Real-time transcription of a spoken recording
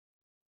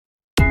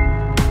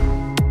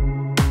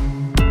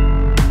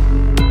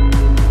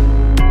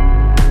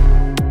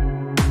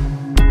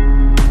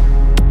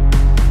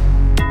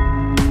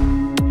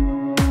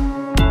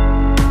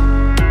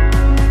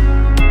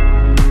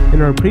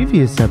our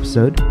previous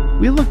episode,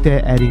 we looked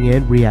at adding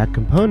in React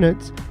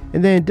components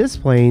and then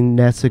displaying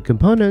nested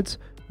components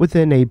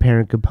within a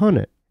parent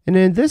component. And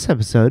in this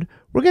episode,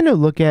 we're going to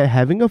look at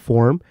having a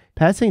form,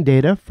 passing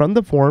data from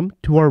the form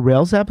to our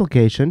Rails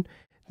application,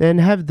 then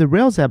have the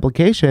Rails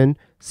application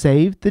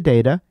save the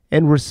data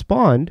and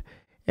respond,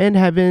 and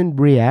having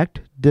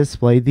React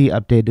display the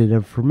updated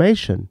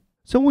information.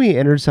 So when we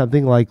enter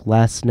something like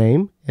last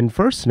name and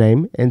first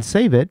name and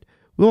save it,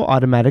 we'll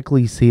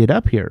automatically see it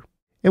up here.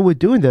 And with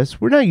doing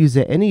this, we're not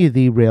using any of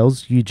the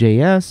Rails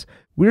UJS.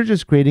 We're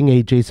just creating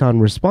a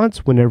JSON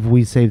response whenever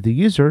we save the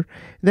user.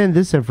 Then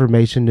this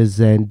information is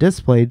then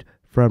displayed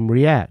from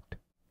React.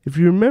 If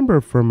you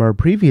remember from our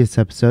previous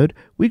episode,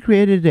 we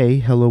created a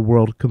Hello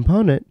World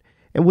component.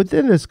 And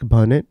within this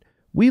component,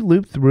 we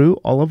looped through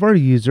all of our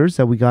users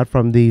that we got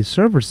from the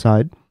server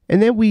side.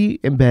 And then we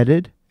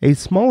embedded a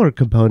smaller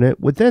component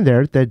within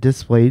there that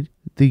displayed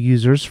the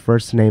user's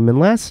first name and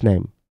last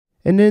name.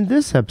 And in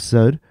this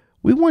episode,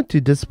 we want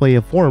to display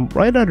a form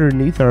right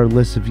underneath our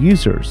list of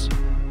users.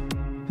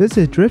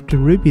 Visit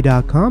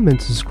driftingruby.com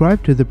and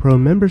subscribe to the Pro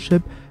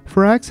membership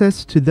for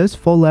access to this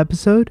full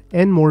episode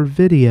and more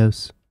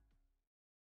videos.